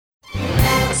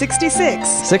66.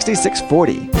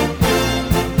 6640.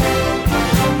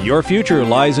 Your future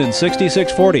lies in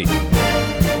 6640.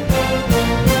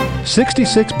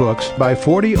 66 books by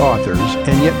 40 authors,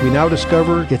 and yet we now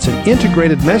discover it's an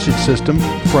integrated message system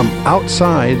from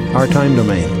outside our time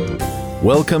domain.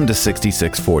 Welcome to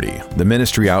 6640, the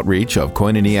ministry outreach of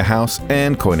Koinonia House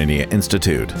and Koinonia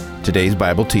Institute. Today's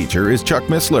Bible teacher is Chuck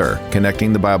Missler,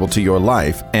 connecting the Bible to your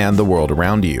life and the world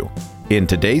around you. In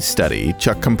today's study,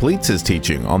 Chuck completes his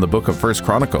teaching on the book of 1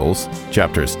 Chronicles,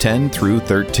 chapters 10 through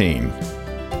 13.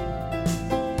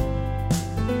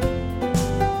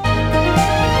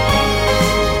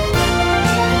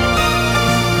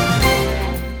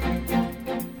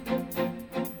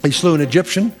 He slew an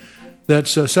Egyptian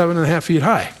that's 7.5 feet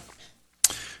high.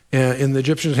 In the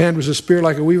Egyptian's hand was a spear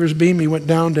like a weaver's beam. He went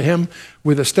down to him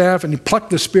with a staff, and he plucked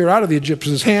the spear out of the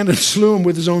Egyptian's hand and slew him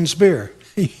with his own spear.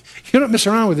 You don't mess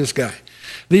around with this guy.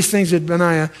 These things did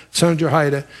Benaiah, son of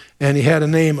Jehoiada, and he had a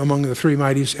name among the three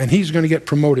mighties, and he's going to get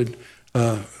promoted.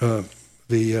 Solomon's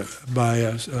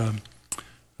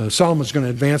going to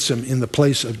advance him in the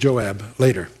place of Joab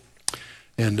later.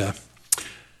 And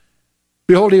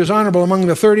behold, he was honorable among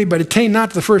the 30, but attained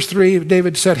not to the first three.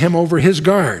 David set him over his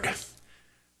guard.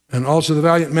 And also the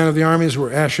valiant men of the armies were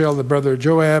Ashel, the brother of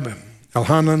Joab,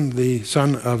 Elhanan, the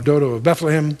son of Dodo of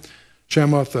Bethlehem,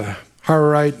 Shemoth, the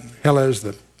Hararite, Helez,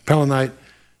 the Pelonite,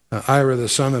 Ira, the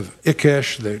son of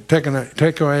Ikesh, the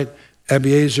Tekoite,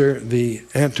 Abiezer, the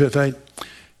Antothite,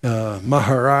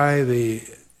 Maharai, the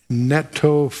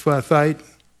Netophathite.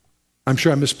 I'm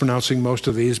sure I'm mispronouncing most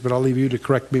of these, but I'll leave you to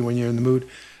correct me when you're in the mood.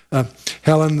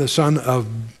 Helen, the son of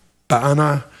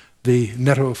Baana, the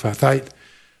Netophathite,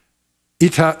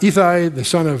 Ithai, the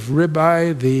son of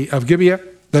Ribai, of Gibeah,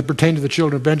 that pertained to the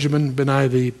children of Benjamin, Benai,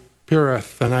 the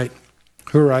Pirathonite,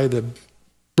 Hurai, the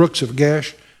brooks of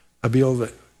Gash, Abiel,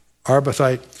 the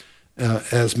Arbathite,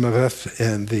 Asmaveth,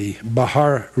 and the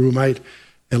Bahar Rumite,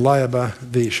 Eliabah,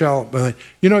 the Shalbonite.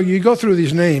 You know, you go through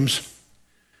these names,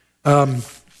 and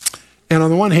on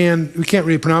the one hand, we can't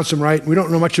really pronounce them right. We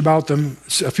don't know much about them.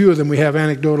 A few of them we have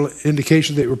anecdotal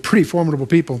indication they were pretty formidable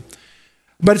people.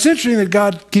 But it's interesting that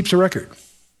God keeps a record.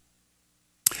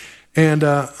 And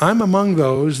I'm among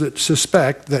those that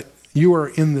suspect that you are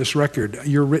in this record.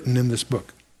 You're written in this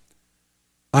book.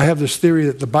 I have this theory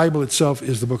that the Bible itself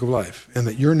is the book of life, and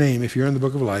that your name, if you're in the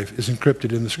book of life, is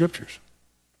encrypted in the scriptures.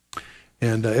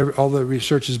 And all the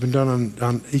research has been done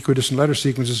on equidistant letter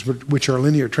sequences, which are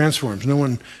linear transforms. No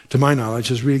one, to my knowledge,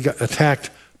 has really attacked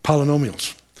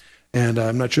polynomials. And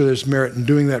I'm not sure there's merit in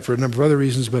doing that for a number of other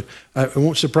reasons, but it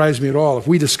won't surprise me at all if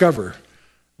we discover,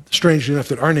 strangely enough,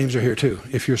 that our names are here too,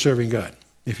 if you're serving God,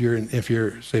 if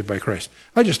you're saved by Christ.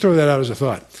 I just throw that out as a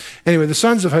thought. Anyway, the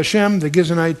sons of Hashem, the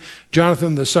Gizonite,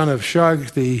 Jonathan, the son of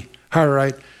Shag, the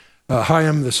Hararite,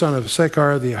 Hayam, the son of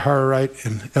Sekar, the Hararite,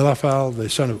 and Eliphal, the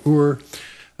son of Ur,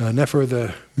 Nepher,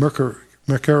 the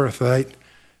Mercherathite,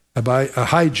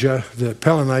 Ahijah, the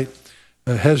Pelonite,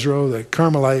 Hezro, the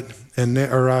Carmelite, and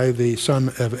Nearai, the son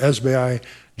of Ezbai,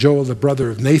 Joel, the brother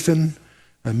of Nathan,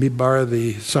 Midbar,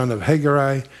 the son of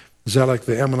Haggai, Zelek,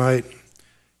 the Ammonite,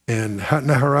 and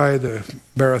Naharai, the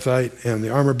Barathite, and the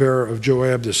armor-bearer of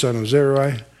Joab, the son of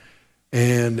Zeruiah,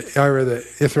 and Ira, the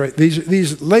Ithrite.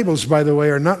 These labels, by the way,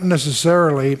 are not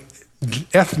necessarily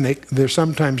ethnic. They're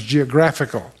sometimes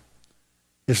geographical.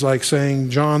 It's like saying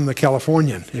John the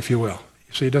Californian, if you will.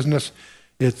 So it doesn't. So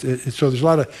there's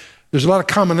a lot of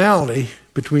commonality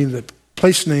between the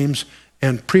place names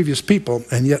and previous people,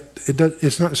 and yet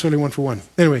it's not necessarily one for one.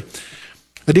 Anyway,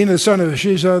 Adinah, the son of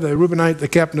Shiza, the Reubenite, the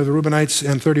captain of the Reubenites,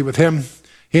 and 30 with him.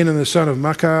 Hanan, the son of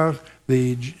Machar,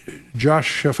 the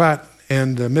Joshaphat,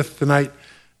 and the Mithonite,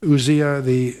 Uzziah,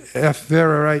 the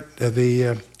Etherite,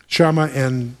 the Shammah,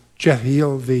 and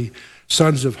Jethiel, the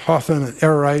sons of Hothan and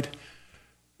Ararite.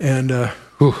 And,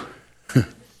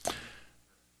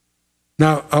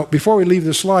 Now, before we leave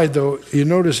the slide, though, you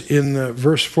notice in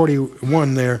verse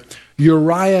 41 there,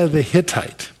 Uriah the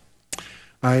Hittite.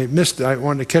 I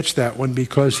wanted to catch that one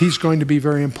because he's going to be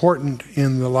very important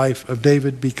in the life of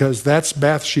David, because that's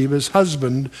Bathsheba's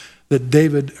husband that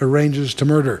David arranges to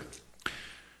murder.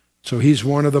 So he's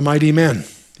one of the mighty men.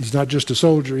 He's not just a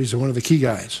soldier, he's one of the key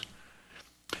guys.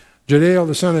 Jediel,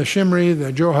 the son of Shimri,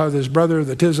 the Johav, his brother,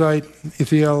 the Tizite,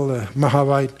 Ithiel, the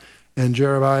Mahavite, and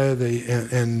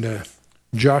Jerebiah, and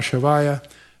Joshaviah,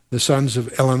 the sons of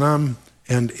Elanam,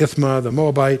 and Ithma, the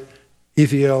Moabite,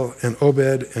 Ethiel, and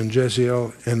Obed, and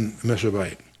Jeziel, and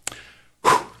Meshobite.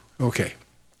 Okay.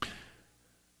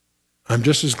 I'm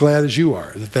just as glad as you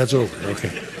are that that's over.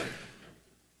 Okay.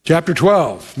 Chapter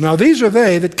 12. Now these are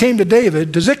they that came to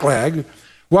David to Ziklag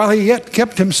while he yet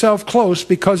kept himself close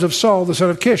because of Saul the son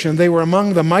of Kish. And they were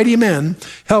among the mighty men,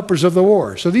 helpers of the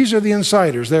war. So these are the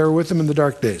insiders. They were with him in the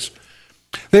dark days.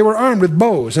 They were armed with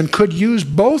bows and could use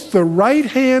both the right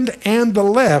hand and the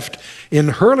left in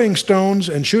hurling stones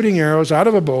and shooting arrows out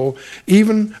of a bow,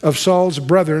 even of Saul's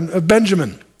brethren of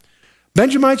Benjamin.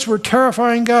 Benjamites were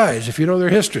terrifying guys, if you know their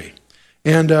history.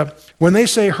 And when they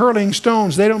say hurling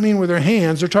stones, they don't mean with their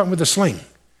hands. They're talking with a sling.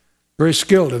 Very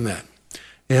skilled in that.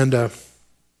 And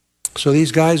so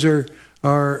these guys are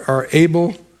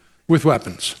able with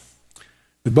weapons,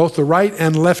 with both the right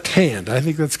and left hand. I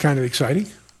think that's kind of exciting.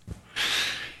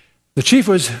 The chief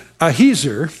was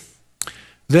Ahiezer,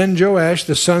 then Joash,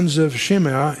 the sons of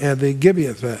Shimea, and the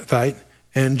Gibeathite,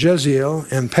 and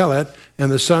Jeziel, and Pelet, and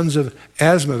the sons of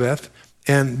Asmaveth,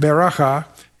 and Berachah,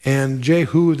 and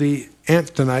Jehu the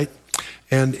Antonite,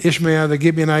 and Ishmael the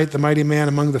Gibeonite, the mighty man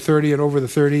among the 30 and over the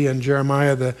 30, and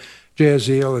Jeremiah the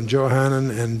Jahaziel, and Johanan,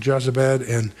 and Jozabad,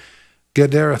 and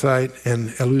Gederathite, and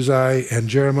Eluzai, and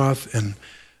Jeremoth, and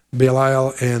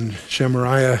Belial, and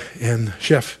Shemariah, and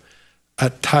Shephatiah.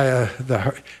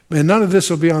 And none of this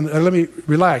will be on, let me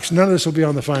relax, none of this will be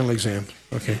on the final exam.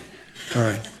 Okay, all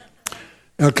right.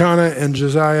 Elkanah, and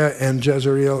Josiah, and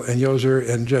Jezreel, and Yozer,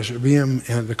 and Jeshabeam,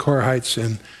 and the Korahites,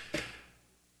 and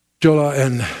Jola,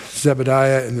 and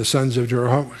Zebediah, and the sons of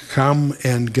Jeroham,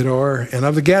 and Gedor, and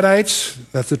of the Gadites,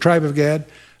 that's the tribe of Gad,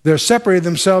 they separated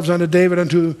themselves unto David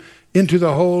into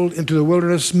the hold, into the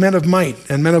wilderness, men of might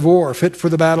and men of war, fit for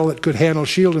the battle, that could handle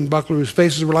shield and buckler, whose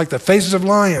faces were like the faces of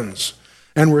lions,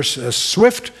 and were as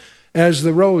swift as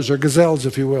the roes, or gazelles,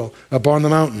 if you will, upon the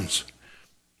mountains.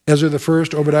 Ezra the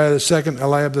first, Obadiah the second,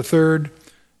 Eliab the third,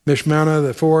 Mishmana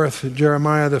the fourth,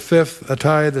 Jeremiah the fifth,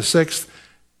 Attai the sixth,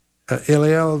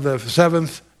 Eliel the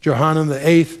seventh, Johanan the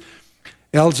eighth,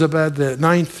 Elzabad the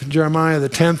ninth, Jeremiah the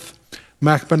 10th,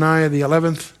 Machbaniah the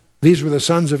 11th. These were the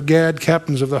sons of Gad,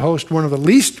 captains of the host. One of the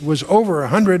least was over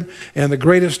 100, and the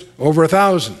greatest over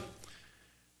 1,000.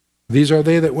 These are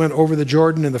they that went over the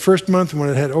Jordan in the first month, when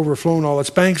it had overflown all its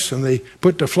banks, and they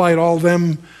put to flight all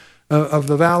them of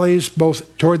the valleys,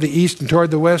 both toward the east and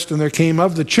toward the west. And there came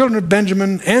of the children of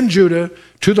Benjamin and Judah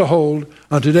to the hold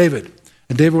unto David.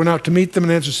 And David went out to meet them,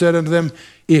 and answered said unto them,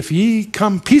 If ye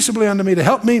come peaceably unto me to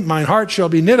help me, mine heart shall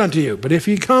be knit unto you. But if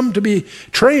ye come to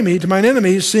betray me to mine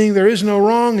enemies, seeing there is no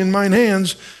wrong in mine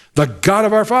hands, the God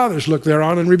of our fathers look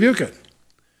thereon and rebuke it.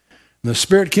 And the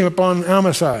Spirit came upon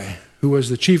Amasai, who was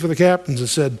the chief of the captains, and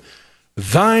said,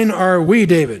 Thine are we,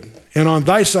 David, and on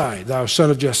thy side, thou son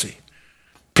of Jesse.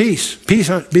 Peace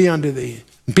be unto thee,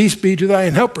 and peace be to thy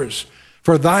helpers,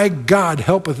 for thy God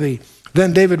helpeth thee.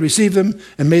 Then David received them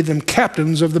and made them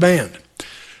captains of the band.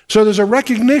 So there's a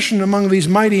recognition among these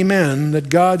mighty men that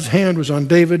God's hand was on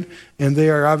David, and they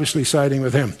are obviously siding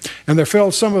with him. And there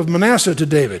fell some of Manasseh to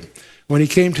David when he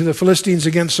came to the Philistines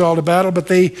against Saul to battle, but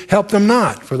they helped them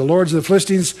not. For the lords of the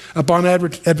Philistines, upon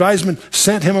advisement,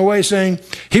 sent him away, saying,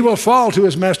 He will fall to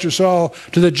his master Saul,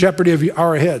 to the jeopardy of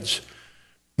our heads.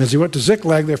 As he went to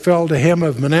Ziklag, there fell to him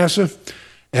of Manasseh,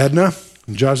 Adnah,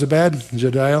 Jozabad,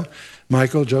 Jediel,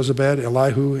 Michael, Jozabad,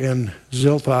 Elihu, and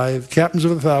Zilthai, captains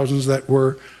of the thousands that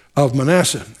were of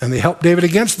Manasseh. And they helped David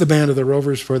against the band of the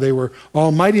rovers, for they were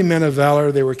all mighty men of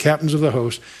valor. They were captains of the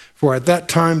host. For at that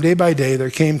time, day by day, there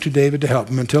came to David to help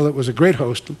him, until it was a great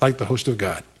host, like the host of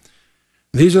God.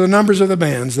 These are the numbers of the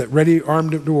bands that ready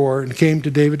armed to war, and came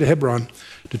to David to Hebron,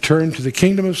 to turn to the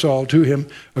kingdom of Saul to him,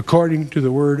 according to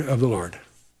the word of the Lord.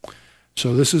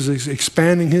 So this is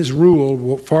expanding his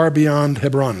rule far beyond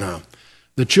Hebron now.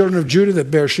 The children of Judah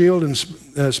that bear shield and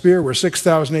spear were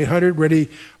 6,800, ready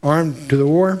armed to the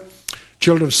war.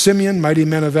 Children of Simeon, mighty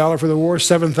men of valor for the war,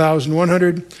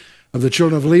 7,100. Of the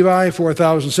children of Levi,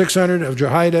 4,600. Of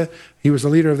Jehoiada, he was the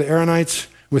leader of the Aaronites.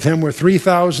 With him were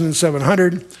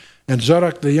 3,700. And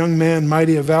Zadok, the young man,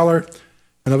 mighty of valor,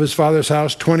 and of his father's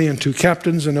house, 20 and 2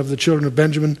 captains. And of the children of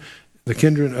Benjamin, the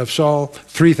kindred of Saul,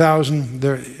 3,000,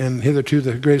 and hitherto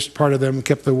the greatest part of them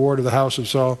kept the ward of the house of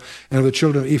Saul. And of the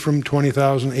children of Ephraim,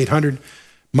 20,800,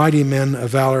 mighty men of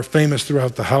valor, famous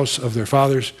throughout the house of their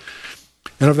fathers.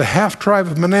 And of the half tribe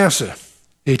of Manasseh,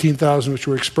 18,000, which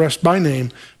were expressed by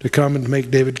name to come and to make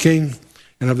David king.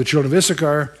 And of the children of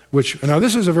Issachar, which, now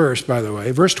this is a verse, by the way,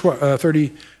 verse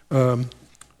 32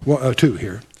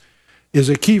 here, is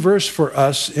a key verse for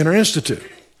us in our institute.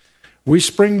 We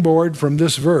springboard from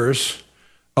this verse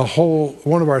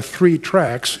one of our 3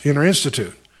 tracks in our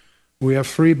institute. We have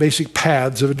 3 basic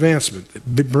paths of advancement.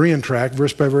 The Berean track,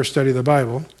 verse by verse study of the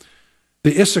Bible.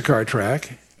 The Issachar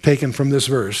track, taken from this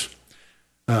verse.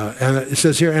 And it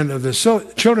says here, and of the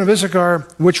children of Issachar,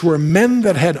 which were men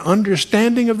that had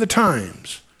understanding of the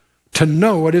times, to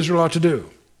know what Israel ought to do.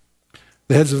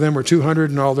 The heads of them were 200,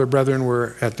 and all their brethren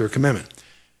were at their commandment.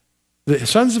 The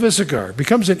sons of Issachar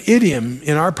becomes an idiom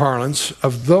in our parlance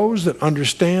of those that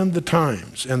understand the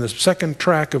times. And the second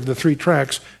track of the 3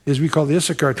 tracks is we call the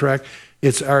Issachar track.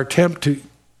 It's our attempt to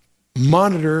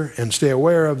monitor and stay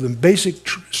aware of the basic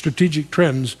strategic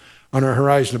trends on our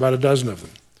horizon, about a dozen of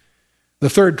them. The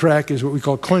third track is what we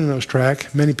call Koinonos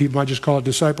track. Many people might just call it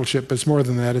discipleship, but it's more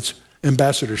than that. It's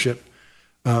ambassadorship.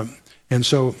 And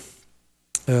so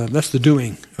that's the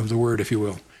doing of the word, if you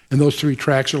will. And those 3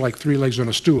 tracks are like 3 legs on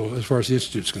a stool as far as the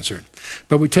Institute is concerned.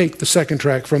 But we take the second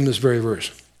track from this very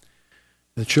verse.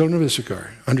 The children of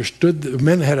Issachar understood, the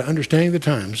men had an understanding of the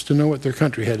times to know what their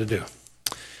country had to do.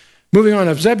 Moving on,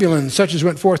 of Zebulun, such as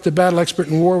went forth to battle, expert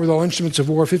in war with all instruments of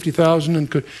war,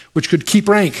 50,000, which could keep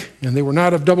rank, and they were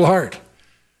not of double heart.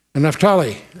 And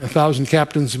Naphtali, 1,000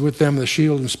 captains with them, the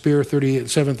shield and spear,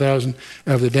 37,000.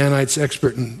 Of the Danites,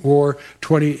 expert in war,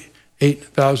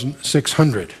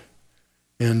 28,600.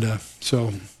 And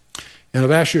and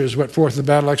of Asher is went forth in the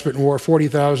battle, expert in war,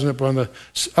 40,000 upon the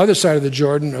other side of the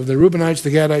Jordan. Of the Reubenites, the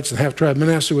Gadites, and half-tribe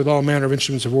Manasseh, with all manner of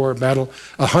instruments of war, battle,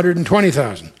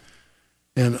 120,000.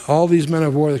 And all these men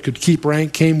of war that could keep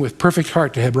rank came with perfect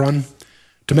heart to Hebron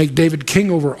to make David king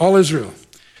over all Israel.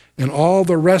 And all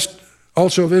the rest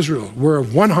also of Israel were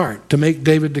of one heart to make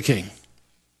David the king.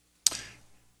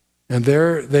 And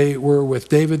there they were with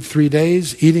David 3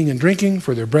 days, eating and drinking,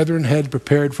 for their brethren had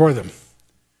prepared for them.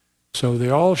 So they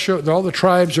all the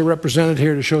tribes are represented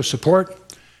here to show support.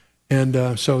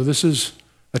 And so this is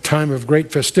a time of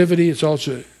great festivity. It's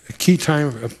also a key time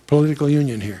of political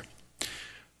union here.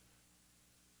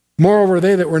 Moreover,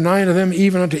 they that were 9 of them,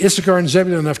 even unto Issachar and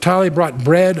Zebulun and Naphtali, brought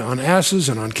bread on asses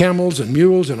and on camels and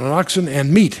mules and on oxen,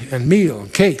 and meat and meal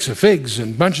and cakes of figs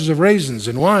and bunches of raisins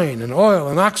and wine and oil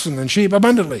and oxen and sheep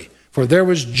abundantly, for there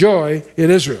was joy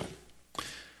in Israel.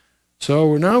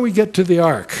 So now we get to the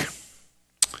ark.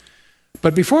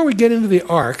 But before we get into the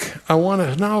ark, I want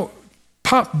to now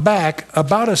pop back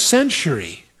about a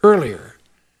century earlier.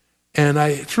 And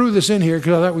I threw this in here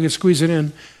because I thought we could squeeze it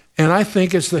in. And I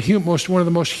think it's one of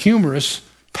the most humorous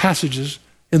passages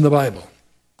in the Bible.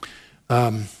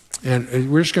 And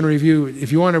we're just going to review,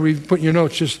 if you want to put in your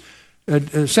notes, just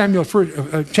Samuel,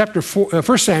 chapter 4,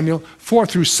 1 Samuel 4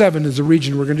 through 7 is the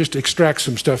region. We're going to just extract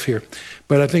some stuff here.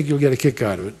 But I think you'll get a kick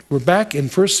out of it. We're back in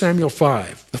 1 Samuel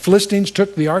 5. The Philistines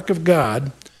took the ark of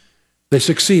God. They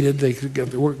succeeded. They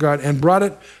got the word of God and brought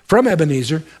it from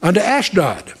Ebenezer unto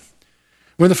Ashdod.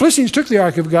 When the Philistines took the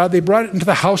ark of God, they brought it into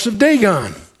the house of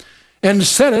Dagon and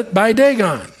set it by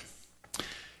Dagon.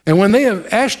 And when they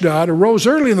of Ashdod arose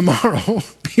early in the morrow,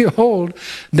 behold,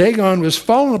 Dagon was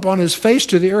fallen upon his face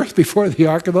to the earth before the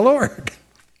ark of the Lord.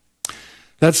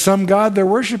 That's some god they're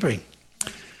worshiping.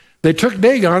 They took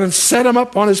Dagon and set him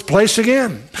up on his place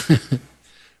again.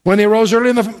 When they arose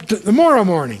early in the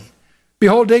morning,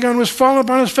 behold, Dagon was fallen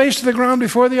upon his face to the ground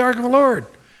before the ark of the Lord.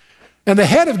 And the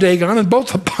head of Dagon and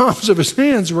both the palms of his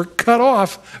hands were cut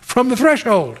off from the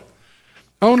threshold.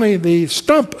 Only the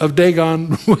stump of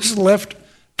Dagon was left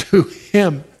to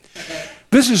him.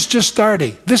 This is just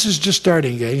starting.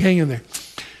 Gang. Hang in there.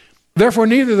 Therefore,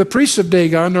 neither the priests of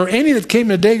Dagon nor any that came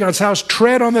to Dagon's house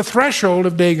tread on the threshold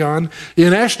of Dagon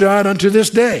in Ashdod unto this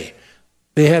day.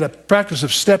 They had a practice of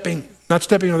not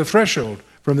stepping on the threshold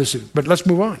from this. But let's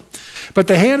move on. But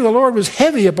the hand of the Lord was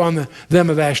heavy upon them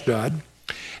of Ashdod,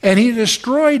 and he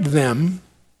destroyed them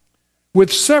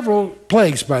with several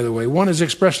plagues, by the way. One is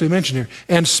expressly mentioned here.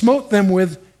 And smote them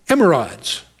with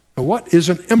emerods. Now, what is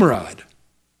an emerod?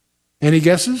 Any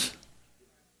guesses?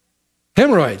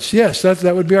 Hemorrhoids, yes,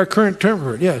 that would be our current term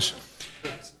for it, yes.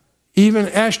 Even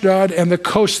Ashdod and the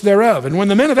coast thereof. And when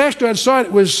the men of Ashdod saw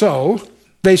it was so,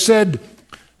 they said,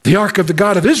 the ark of the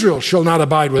God of Israel shall not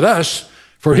abide with us,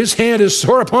 for his hand is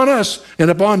sore upon us and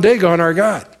upon Dagon our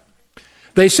God.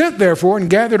 They sent therefore and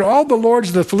gathered all the lords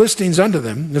of the Philistines unto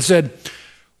them and said,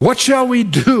 what shall we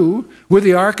do with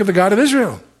the ark of the God of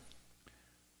Israel?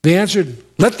 They answered,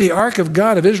 let the ark of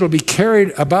God of Israel be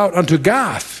carried about unto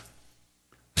Gath.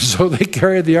 So they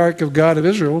carried the ark of God of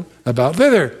Israel about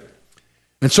thither.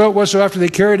 And so it was, so after they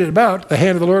carried it about, the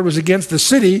hand of the Lord was against the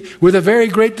city with a very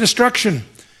great destruction,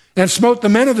 and smote the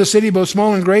men of the city, both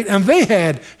small and great, and they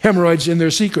had hemorrhoids in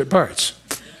their secret parts.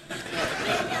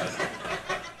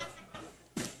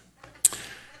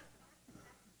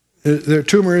 Their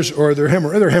tumors or their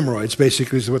hemorrhoids,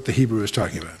 basically, is what the Hebrew is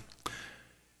talking about.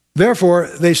 Therefore,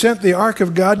 they sent the ark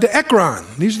of God to Ekron.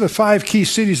 These are the 5 key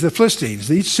cities of the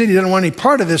Philistines. Each city didn't want any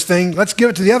part of this thing. Let's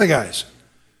give it to the other guys.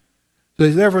 So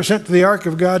they therefore sent the ark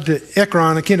of God to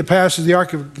Ekron. It came to pass as the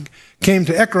ark came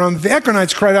to Ekron, the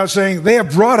Ekronites cried out, saying, they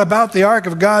have brought about the ark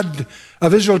of God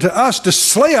of Israel to us to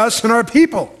slay us and our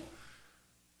people.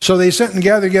 So they sent and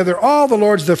gathered together all the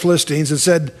lords of the Philistines and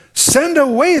said, send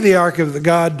away the ark of the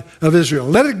God of Israel.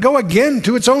 Let it go again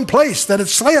to its own place, that it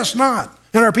slay us not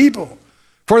and our people.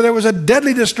 For there was a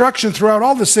deadly destruction throughout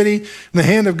all the city, and the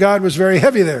hand of God was very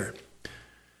heavy there.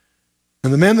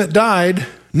 And the men that died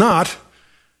not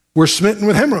were smitten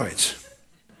with hemorrhoids.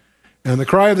 And the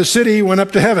cry of the city went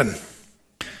up to heaven.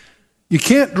 You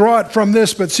can't draw it from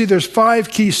this, but see, there's 5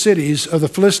 key cities of the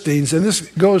Philistines, and this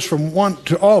goes from 1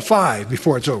 to all 5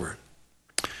 before it's over.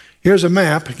 Here's a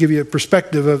map to give you a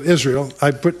perspective of Israel.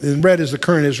 I put in red is the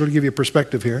current Israel to give you a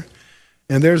perspective here.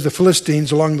 And there's the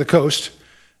Philistines along the coast.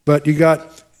 But you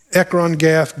got Ekron,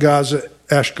 Gath, Gaza,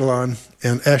 Ashkelon,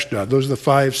 and Ashdod. Those are the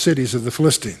 5 cities of the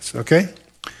Philistines, okay?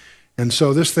 And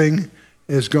so this thing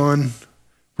is gone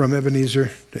from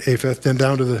Ebenezer to Apheth, then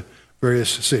down to the various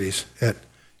cities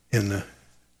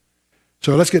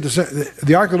So let's get to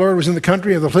the ark of the Lord was in the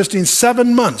country of the Philistines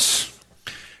 7 months.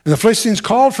 And the Philistines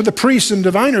called for the priests and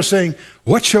diviners, saying,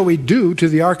 what shall we do to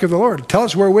the ark of the Lord? Tell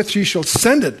us wherewith ye shall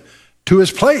send it to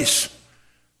his place.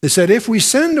 They said, if we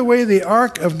send away the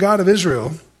ark of God of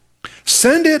Israel,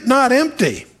 send it not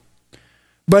empty,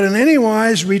 but in any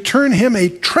wise return him a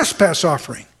trespass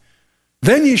offering.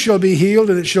 Then ye shall be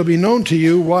healed, and it shall be known to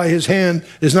you why his hand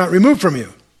is not removed from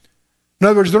you. In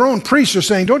other words, their own priests are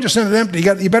saying, don't just send it empty,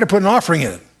 you better put an offering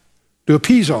in it to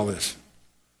appease all this.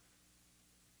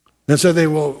 And so they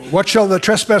will, what shall the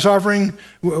trespass offering,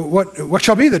 what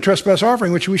shall be the trespass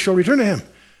offering which we shall return to him?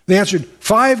 They answered,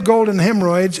 5 golden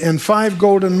hemorrhoids and 5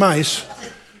 golden mice,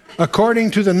 according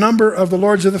to the number of the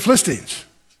lords of the Philistines.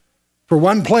 For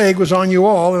 1 plague was on you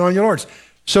all and on your lords.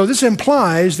 So this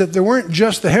implies that there weren't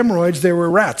just the hemorrhoids, there were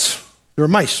rats. There were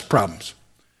mice problems.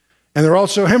 And there were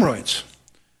also hemorrhoids.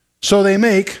 So they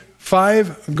make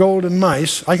 5 golden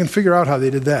mice. I can figure out how they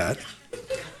did that.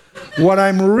 What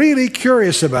I'm really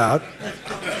curious about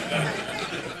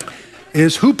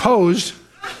is who posed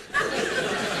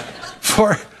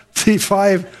for the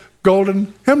 5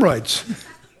 golden hemorrhoids.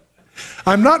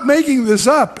 I'm not making this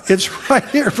up. It's right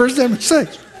here, 1 Samuel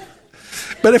 6.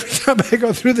 But every time I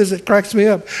go through this, it cracks me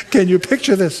up. Can you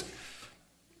picture this?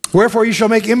 Wherefore you shall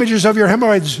make images of your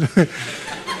hemorrhoids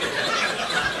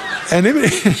and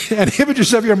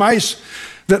images of your mice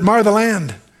that mar the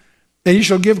land. And you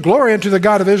shall give glory unto the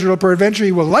God of Israel. Peradventure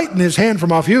he will lighten his hand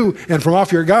from off you and from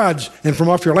off your gods and from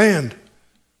off your land.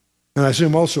 And I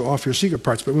assume also off your secret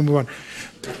parts, but we'll move on.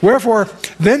 Wherefore,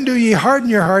 then do ye harden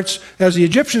your hearts as the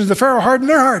Egyptians, the Pharaoh, hardened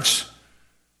their hearts.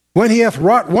 When he hath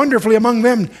wrought wonderfully among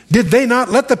them, did they not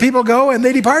let the people go, and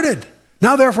they departed?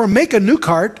 Now therefore make a new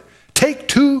cart, take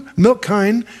 2 milk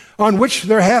kine, on which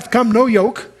there hath come no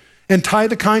yoke, and tie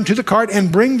the kine to the cart,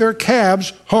 and bring their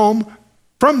calves home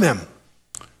from them.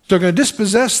 So they're going to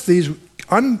dispossess these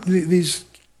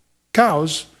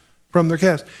cows from their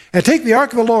calves. And take the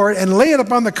ark of the Lord, and lay it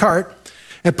upon the cart,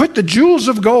 and put the jewels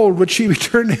of gold, which he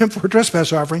returned to him for a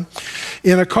trespass offering,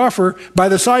 in a coffer by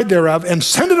the side thereof, and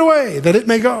send it away, that it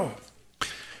may go.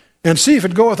 And see if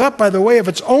it goeth up by the way of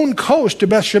its own coast to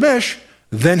Bethshemesh,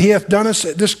 then he hath done us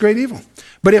this great evil.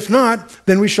 But if not,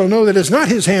 then we shall know that it's not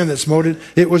his hand that smote it,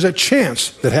 it was a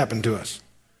chance that happened to us.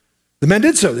 The men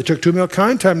did so. They took 2 milk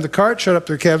kine, tied them to the cart, shut up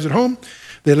their calves at home.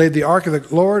 They laid the ark of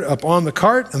the Lord upon the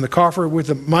cart, and the coffer with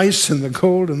the mice and the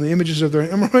gold and the images of their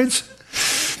hemorrhoids.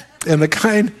 And the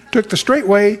kine took the straight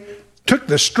way to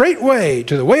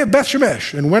the way of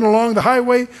Bethshemesh, and went along the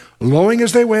highway, lowing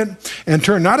as they went, and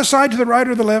turned not aside to the right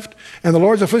or the left. And the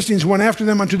lords of the Philistines went after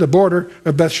them unto the border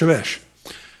of Bethshemesh.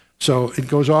 So it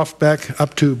goes off back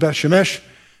up to Bethshemesh,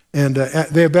 and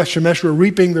they of Bethshemesh were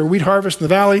reaping their wheat harvest in the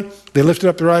valley. They lifted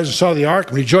up their eyes and saw the ark,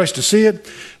 and rejoiced to see it.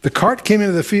 The cart came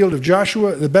into the field of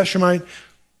Joshua the Bethshemite,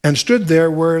 and stood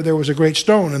there where there was a great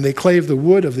stone, and they clave the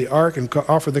wood of the ark, and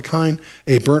offered the kine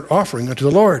a burnt offering unto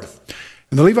the Lord.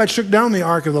 And the Levites took down the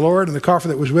ark of the Lord, and the coffer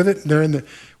that was with it,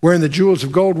 wherein the jewels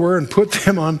of gold were, and put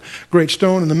them on great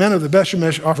stone. And the men of the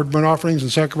Bethshemesh offered burnt offerings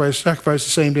and sacrificed the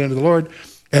same day unto the Lord.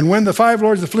 And when the 5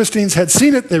 lords of the Philistines had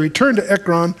seen it, they returned to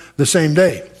Ekron the same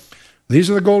day. These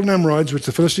are the golden emeralds which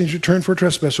the Philistines returned for a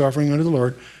trespass offering unto the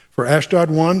Lord. For Ashdod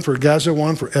 1, for Gaza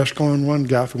 1, for Ashkelon 1,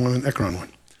 Gath 1, and Ekron 1.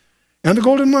 And the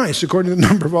golden mice, according to the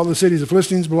number of all the cities of the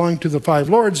Philistines, belonging to the 5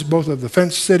 lords, both of the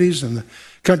fenced cities and the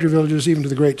country villages, even to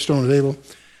the great stone of Abel,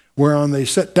 whereon they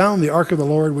set down the ark of the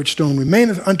Lord, which stone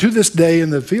remaineth unto this day in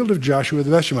the field of Joshua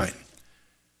the Bethshemite.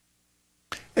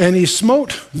 And he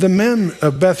smote the men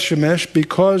of Bethshemesh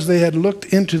because they had looked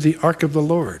into the ark of the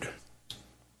Lord.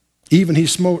 Even he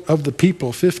smote of the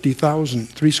people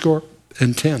 50,000,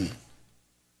 70.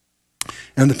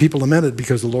 And the people lamented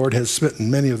because the Lord has smitten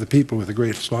many of the people with a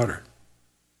great slaughter.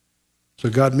 So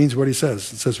God means what he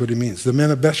says, and says what he means. The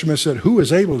men of Bethshemesh said, who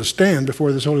is able to stand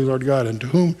before this holy Lord God, and to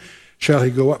whom shall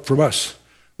he go up from us?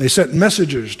 They sent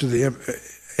messengers to the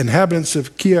inhabitants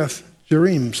of Kiriath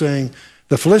Jearim, saying,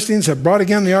 the Philistines have brought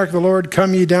again the ark of the Lord,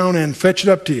 come ye down and fetch it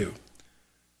up to you.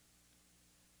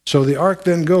 So the ark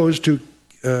then goes to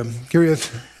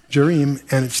Kiriath Jearim,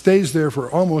 and it stays there for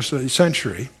almost a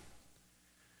century,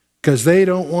 because they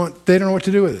don't know what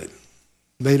to do with it.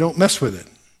 They don't mess with it.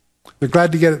 They're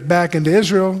glad to get it back into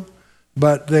Israel,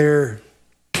 but they're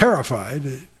terrified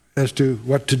as to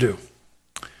what to do.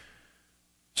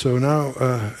 So now,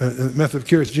 the method of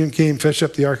Kiriath Jearim came, fetched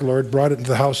up the ark of the Lord, brought it into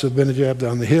the house of Abinadab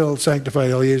on the hill, sanctified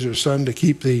Eleazar's son to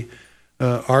keep the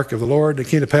ark of the Lord. It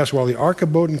came to pass while the ark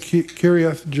abode in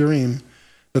Kiriath Jearim,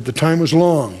 that the time was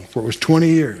long, for it was 20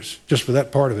 years, just for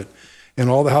that part of it. And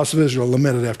all the house of Israel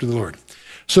lamented after the Lord.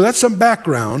 So that's some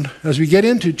background. As we get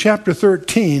into chapter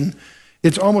 13,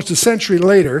 it's almost a century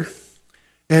later,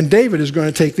 and David is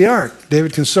going to take the ark.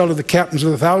 David consulted the captains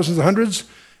of the thousands, the hundreds,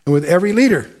 and with every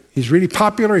leader. He's really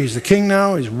popular. He's the king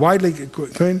now. He's widely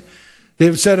acclaimed.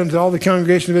 David said unto all the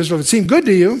congregation of Israel, if it seem good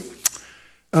to you,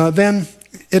 then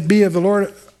it be of the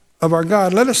Lord of our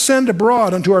God, let us send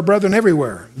abroad unto our brethren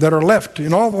everywhere that are left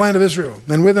in all the land of Israel,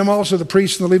 and with them also the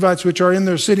priests and the Levites which are in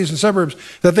their cities and suburbs,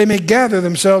 that they may gather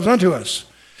themselves unto us.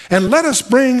 And let us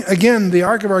bring again the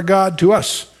ark of our God to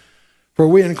us, for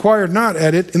we inquired not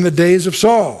at it in the days of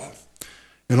Saul.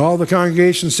 And all the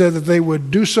congregation said that they would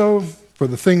do so, for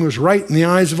the thing was right in the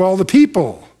eyes of all the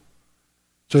people.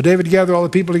 So David gathered all the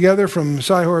people together from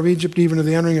Sihor of Egypt, even to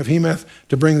the entering of Hemath,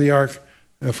 to bring the ark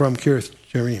from Kiriath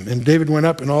Jearim. And David went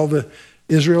up and all the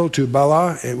Israel to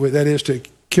Baalah, that is to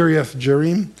Kiriath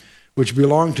Jearim, which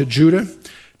belonged to Judah,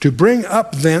 to bring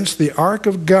up thence the ark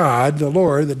of God, the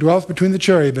Lord, that dwelleth between the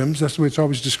cherubims, that's the way it's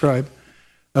always described,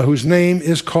 whose name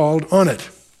is called on it.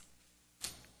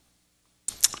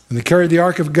 And they carried the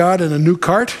ark of God in a new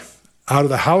cart out of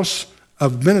the house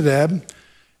of Abinadab,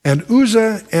 and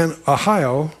Uzzah and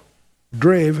Ahio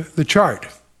drave the chart.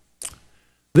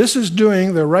 This is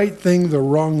doing the right thing the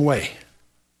wrong way.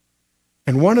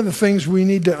 And one of the things we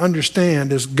need to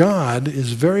understand is God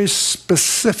is very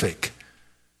specific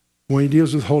when he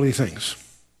deals with holy things.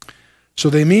 So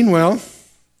they mean well,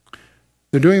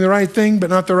 they're doing the right thing, but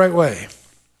not the right way.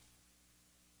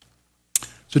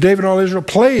 So David and all Israel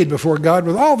played before God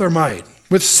with all their might,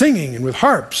 with singing and with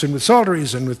harps and with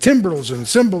psalteries and with timbrels and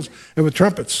cymbals and with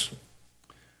trumpets.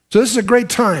 So this is a great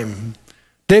time.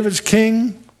 David's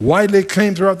king, widely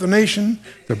acclaimed throughout the nation.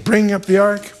 They're bringing up the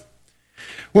ark.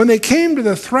 When they came to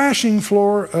the thrashing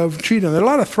floor of Chidon, there are a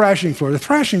lot of thrashing floors. The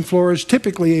thrashing floor is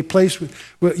typically a place with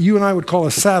what you and I would call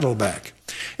a saddleback.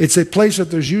 It's a place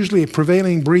that there's usually a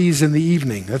prevailing breeze in the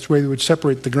evening. That's where they would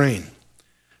separate the grain.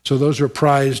 So those were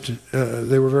prized.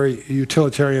 They were very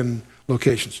utilitarian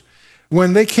locations.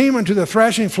 When they came unto the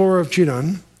thrashing floor of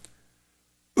Chidon,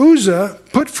 Uzzah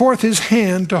put forth his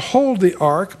hand to hold the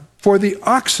ark, for the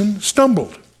oxen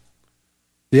stumbled.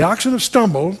 The oxen have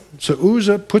stumbled, so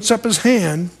Uzzah puts up his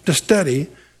hand to steady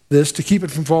this, to keep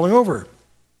it from falling over.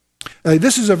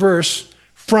 This is a verse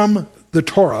from the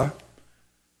Torah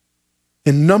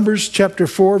in Numbers chapter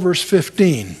 4, verse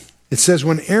 15. It says,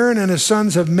 when Aaron and his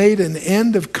sons have made an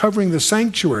end of covering the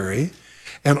sanctuary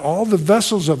and all the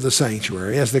vessels of the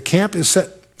sanctuary, as the camp is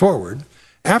set forward,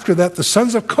 after that the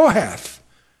sons of Kohath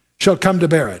shall come to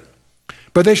bear it.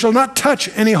 But they shall not touch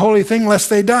any holy thing lest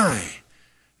they die.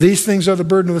 These things are the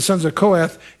burden of the sons of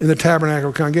Kohath in the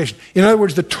tabernacle congregation. In other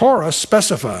words, the Torah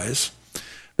specifies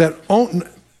that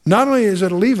not only is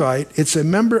it a Levite, it's a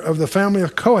member of the family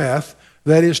of Kohath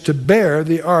that is to bear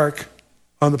the ark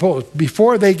on the poles.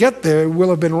 Before they get there, it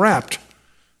will have been wrapped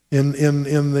in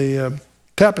the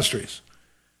tapestries.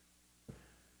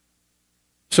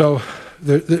 So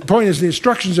the point is the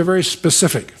instructions are very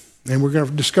specific, and we're going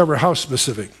to discover how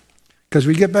specific. Because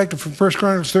we get back to 1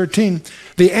 Chronicles 13,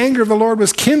 the anger of the Lord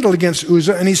was kindled against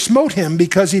Uzzah, and he smote him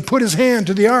because he put his hand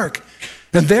to the ark.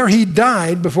 And there he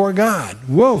died before God.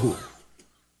 Whoa.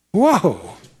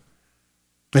 Whoa.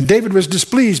 And David was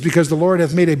displeased because the Lord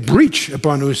hath made a breach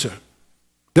upon Uzzah.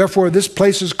 Therefore, this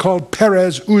place is called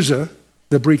Perez Uzzah,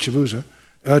 the breach of Uzzah,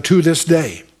 to this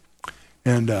day.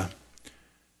 And,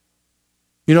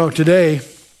 today,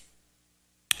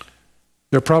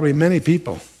 there are probably many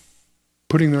people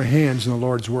putting their hands in the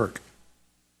Lord's work.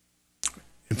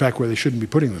 In fact, where they shouldn't be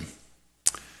putting them.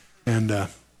 And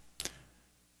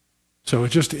So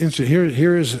it's just instant.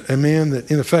 Here is a man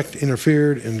that in effect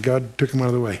interfered, and God took him out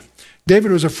of the way.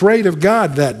 David was afraid of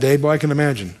God that day, boy, I can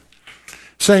imagine,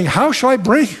 saying, how shall I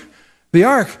bring the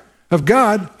ark of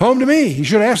God home to me? He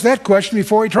should have asked that question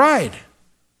before he tried.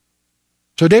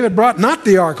 So David brought not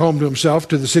the ark home to himself,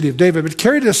 to the city of David, but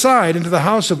carried it aside into the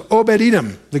house of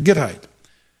Obed-Edom, the Gittite.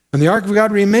 And the ark of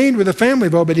God remained with the family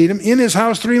of Obed-Edom in his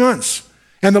house 3 months.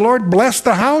 And the Lord blessed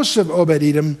the house of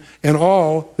Obed-Edom and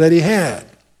all that he had.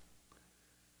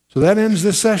 So that ends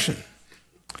this session.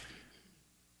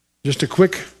 Just a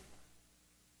quick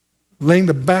laying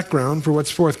the background for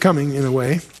what's forthcoming in a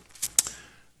way.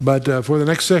 But for the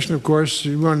next session, of course,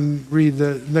 you want to read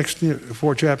the next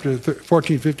 4 chapters,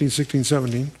 14, 15, 16,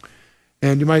 17.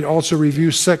 And you might also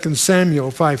review 2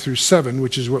 Samuel 5 through 7,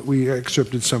 which is what we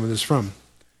excerpted some of this from.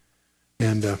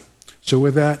 And so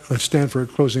with that, let's stand for a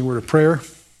closing word of prayer.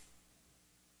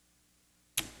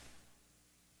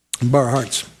 And bow our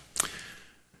hearts.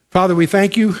 Father, we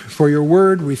thank you for your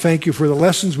word. We thank you for the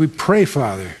lessons. We pray,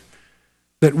 Father,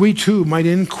 that we too might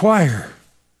inquire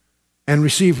and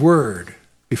receive word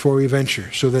before we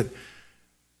venture, so that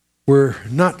we're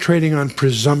not trading on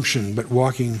presumption, but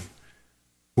walking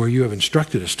where you have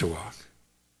instructed us to walk.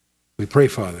 We pray,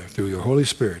 Father, through your Holy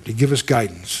Spirit, to give us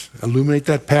guidance, illuminate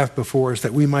that path before us,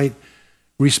 that we might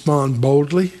respond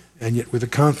boldly and yet with the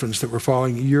confidence that we're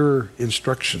following your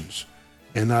instructions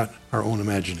and not our own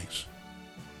imaginings.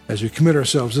 As we commit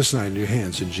ourselves this night into your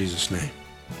hands, in Jesus' name,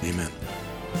 amen.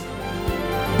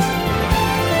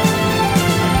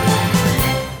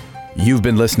 You've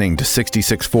been listening to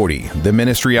 6640, the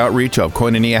ministry outreach of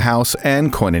Koinonia House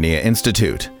and Koinonia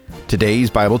Institute.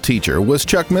 Today's Bible teacher was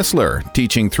Chuck Missler,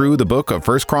 teaching through the book of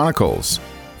 1 Chronicles.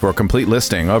 For a complete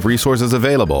listing of resources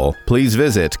available, please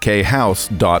visit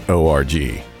khouse.org.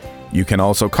 You can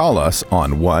also call us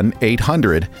on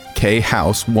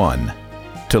 1-800-KHOUSE-1.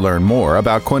 To learn more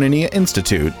about Koinonia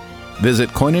Institute, visit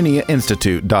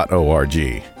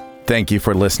koinoniainstitute.org. Thank you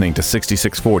for listening to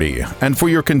 6640 and for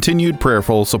your continued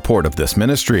prayerful support of this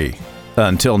ministry.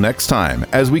 Until next time,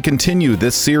 as we continue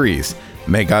this series,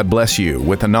 may God bless you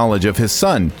with the knowledge of His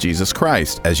Son, Jesus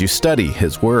Christ, as you study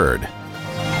His Word.